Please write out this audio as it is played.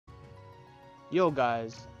Yo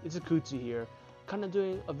guys, it's ToCIII here, kinda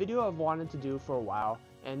doing a video I've wanted to do for a while,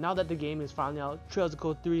 and now that the game is finally out, Trails of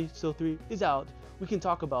Cold 3, Still 3 is out, we can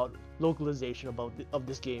talk about localization of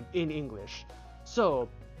this game in English. So,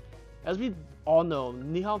 as we all know,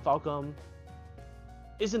 Nihon Falcom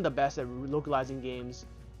isn't the best at localizing games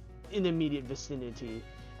in the immediate vicinity,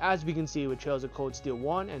 as we can see with Trails of Cold Steel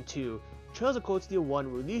 1 and 2. Trails of Cold Steel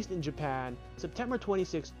 1 released in Japan September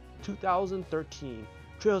 26, 2013.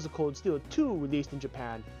 Trails of Cold Steel 2 released in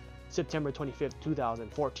Japan September 25th,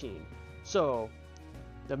 2014. So,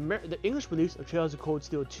 the English release of Trails of Cold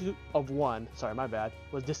Steel 2 of 1, sorry, my bad,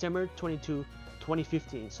 was December 22,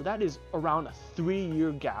 2015. So that is around a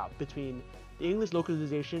 3-year gap between the English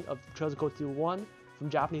localization of Trails of Cold Steel 1 from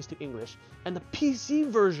Japanese to English, and the PC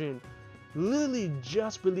version literally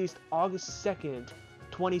just released August 2nd,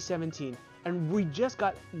 2017. And we just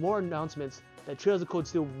got more announcements that Trails of Cold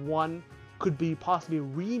Steel 1 could be possibly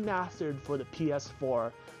remastered for the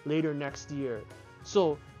PS4 later next year.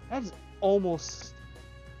 So that's almost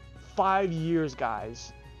 5 years,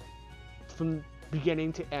 guys, from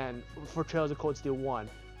beginning to end for Trails of Cold Steel 1.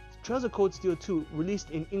 Trails of Cold Steel 2 released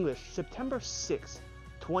in English September 6,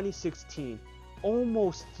 2016,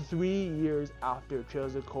 almost 3 years after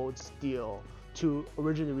Trails of Cold Steel 2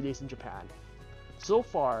 originally released in Japan. So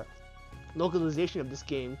far, localization of this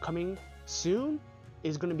game coming soon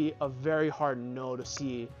is going to be a very hard no to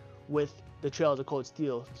see with the Trails of Cold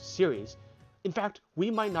Steel series. In fact, we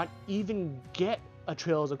might not even get a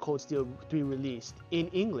Trails of Cold Steel 3 released in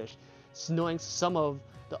English, knowing some of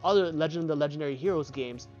the other Legend of the Legendary Heroes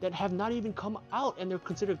games that have not even come out and they're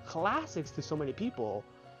considered classics to so many people.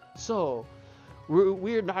 So,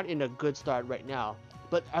 we're not in a good start right now.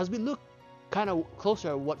 But as we look kind of closer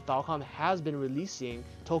at what Falcom has been releasing,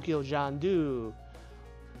 Tokyo Jandu,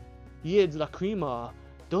 Yids Lacrima,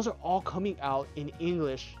 those are all coming out in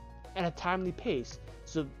English at a timely pace.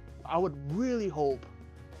 So I would really hope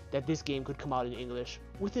that this game could come out in English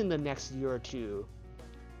within the next year or two,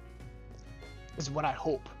 is what I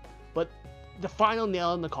hope. But the final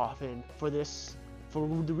nail in the coffin for this, for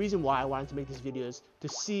the reason why I wanted to make this video, is to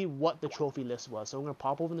see what the trophy list was. So I'm going to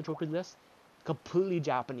pop open the trophy list. Completely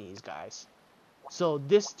Japanese, guys. So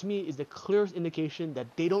this to me is the clearest indication that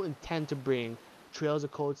they don't intend to bring Trails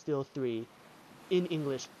of Cold Steel 3 in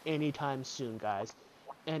English anytime soon, guys.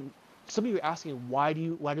 And some of you are asking, why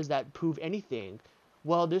does that prove anything?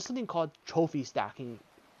 Well, there's something called trophy stacking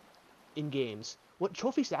in games. What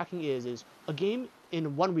trophy stacking is a game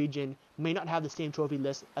in one region may not have the same trophy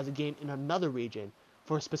list as a game in another region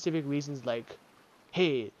for specific reasons, like,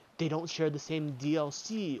 hey, they don't share the same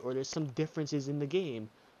DLC, or there's some differences in the game.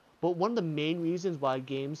 But one of the main reasons why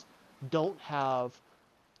games don't have,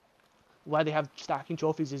 why they have stacking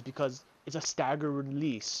trophies, is because it's a staggered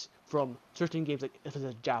release from certain games. Like if it's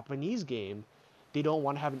a Japanese game, they don't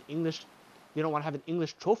want to have an English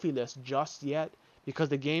trophy list just yet, because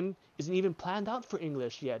the game isn't even planned out for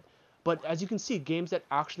English yet. But as you can see, games that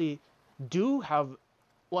actually do have,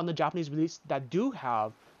 well, on the Japanese release, that do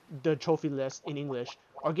have the trophy list in English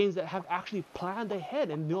are games that have actually planned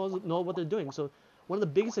ahead and know what they're doing. So one of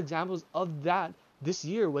the biggest examples of that this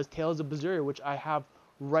year was Tales of Berseria, which I have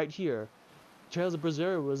right here. Tales of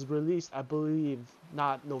Berseria was released, I believe,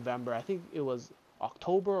 not November, I think it was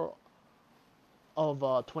October of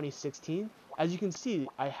 2016. As you can see,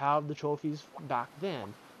 I have the trophies back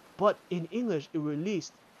then. But in English, it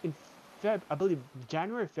released in I believe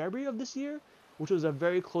January, February of this year, which was a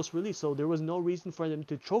very close release, so there was no reason for them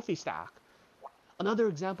to trophy stack. Another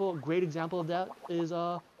example, great example of that, is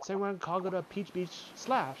Samurai Kagura Peach Beach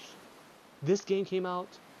Slash. This game came out,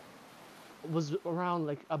 was around,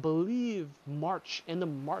 like, I believe March, end of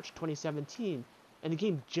March 2017, and the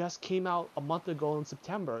game just came out a month ago in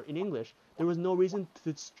September in English. There was no reason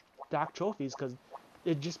to stack trophies, because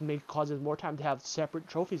it just causes more time to have separate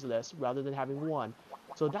trophies lists rather than having one.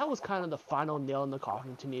 So that was kind of the final nail in the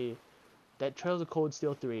coffin to me, that Trails of Cold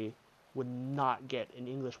Steel 3 would not get an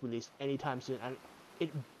English release anytime soon. And it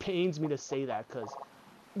pains me to say that, because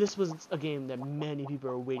this was a game that many people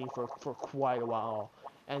are waiting for quite a while.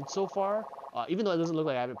 And so far, even though it doesn't look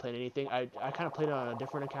like I haven't played anything, I kind of played it on a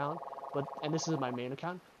different account, and this is my main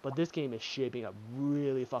account, but this game is shaping up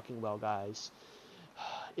really fucking well, guys.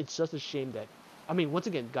 It's just a shame that, I mean, once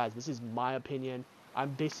again, guys, this is my opinion. I'm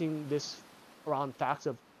basing this around facts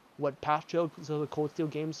of what past Trails of Cold Steel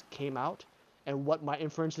games came out, and what my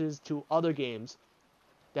inferences to other games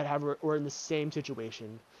that were in the same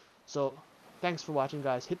situation. So, thanks for watching,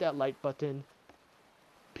 guys. Hit that like button.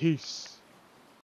 Peace.